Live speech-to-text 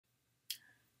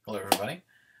Hello everybody.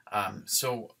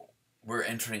 So we're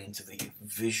entering into the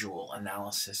visual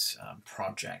analysis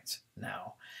project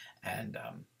now, and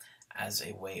as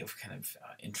a way of kind of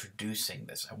introducing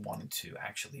this, I wanted to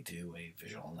actually do a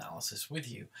visual analysis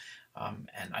with you,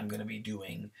 and I'm going to be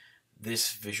doing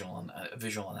this visual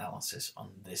analysis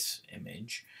on this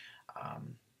image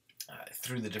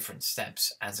through the different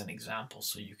steps as an example,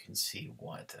 so you can see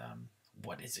what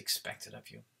is expected of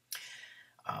you.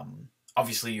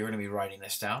 Obviously, you're going to be writing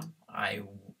this down. I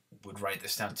would write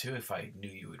this down too if I knew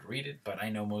you would read it, but I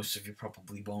know most of you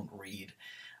probably won't read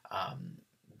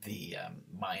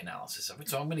my analysis of it.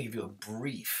 So I'm going to give you a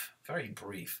brief, very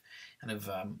brief, kind of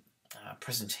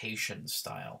presentation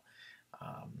style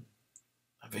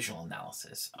visual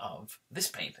analysis of this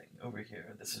painting over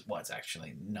here. This is what's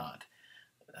actually not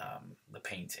the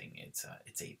painting.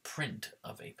 It's a print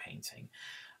of a painting.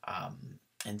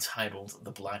 Entitled The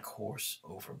Black Horse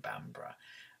over Bamborough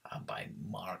by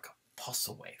Mark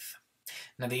Postlethwaite.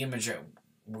 Now the image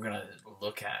we're going to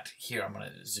look at here, I'm going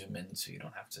to zoom in so you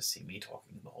don't have to see me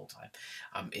talking the whole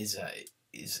time, is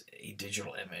a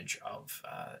digital image of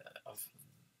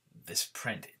this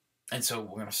print. And so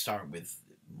we're going to start with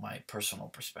my personal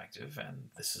perspective, and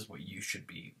this is what you should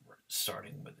be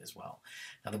starting with as well.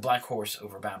 Now The Black Horse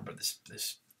over Bamborough,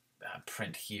 this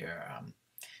print here,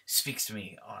 speaks to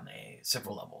me on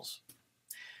several levels.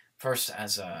 First,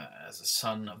 as a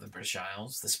son of the British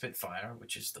Isles, the Spitfire,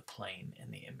 which is the plane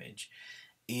in the image,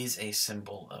 is a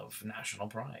symbol of national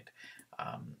pride.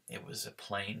 It was a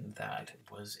plane that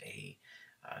was a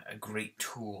great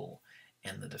tool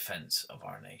in the defense of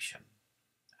our nation.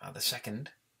 The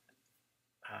second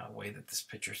way that this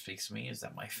picture speaks to me is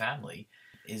that my family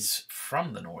is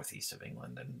from the northeast of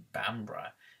England, and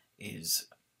Bamborough is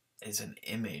an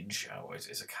image, or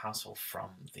is a castle from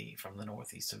the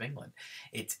northeast of England.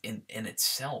 It's in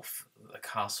itself, the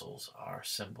castles are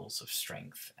symbols of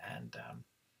strength and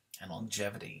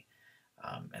longevity,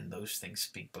 and those things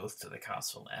speak both to the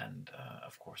castle and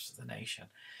of course to the nation.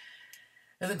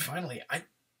 And then finally, I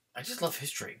just love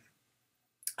history.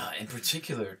 In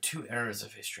particular, two eras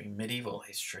of history: medieval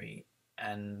history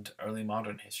and early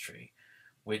modern history,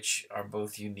 which are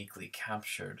both uniquely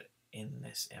captured in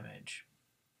this image.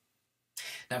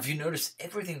 Now, if you notice,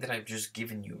 everything that I've just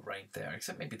given you right there,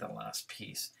 except maybe the last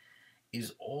piece,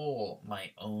 is all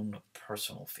my own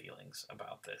personal feelings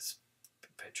about this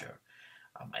picture.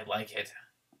 I like it.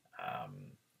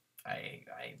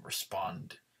 I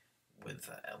respond with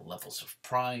levels of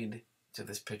pride to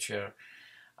this picture,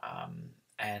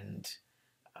 and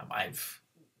I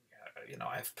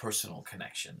have personal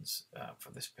connections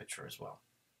for this picture as well.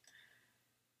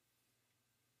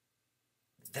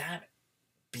 That,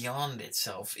 beyond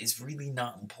itself, is really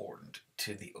not important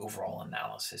to the overall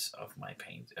analysis of my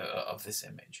of this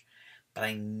image, but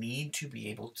I need to be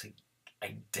able to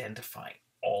identify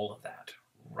all of that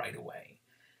right away,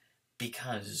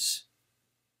 because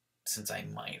since I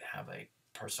might have a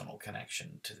personal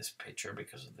connection to this picture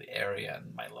because of the area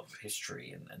and my love of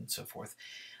history and so forth,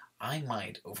 I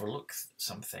might overlook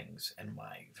some things in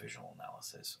my visual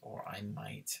analysis, or I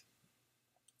might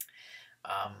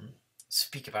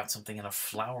speak about something in a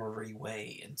flowery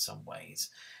way in some ways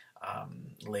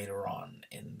later on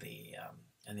in the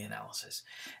analysis.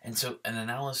 And so an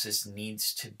analysis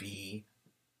needs to be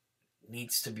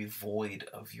void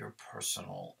of your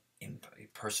personal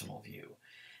view.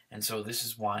 And so this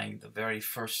is why the very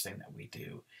first thing that we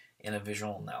do in a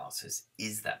visual analysis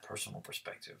is that personal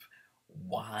perspective.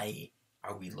 Why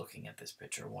are we looking at this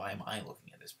picture? Why am I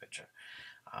looking at this picture?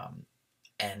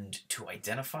 And to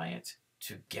identify it,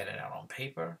 to get it out on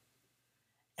paper,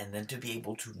 and then to be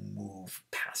able to move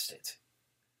past it.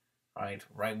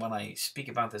 Right when I speak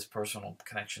about this personal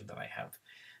connection that I have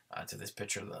to this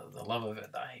picture, the love of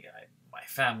it, my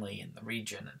family and the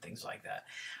region and things like that,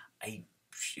 it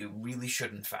really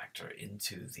shouldn't factor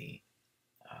into the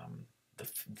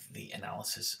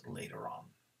analysis later on.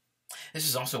 This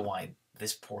is also why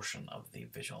this portion of the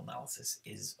visual analysis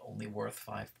is only worth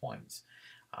 5 points.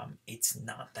 It's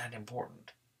not that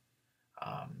important.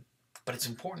 But it's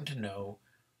important to know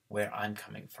where I'm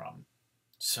coming from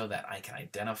so that I can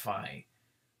identify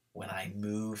when I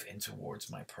move in towards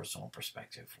my personal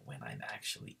perspective, when I'm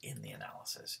actually in the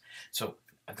analysis. So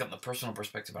I've gotten the personal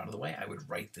perspective out of the way. I would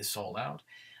write this all out.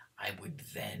 I would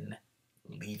then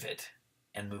leave it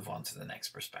and move on to the next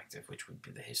perspective, which would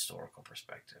be the historical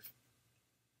perspective.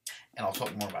 And I'll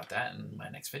talk more about that in my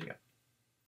next video.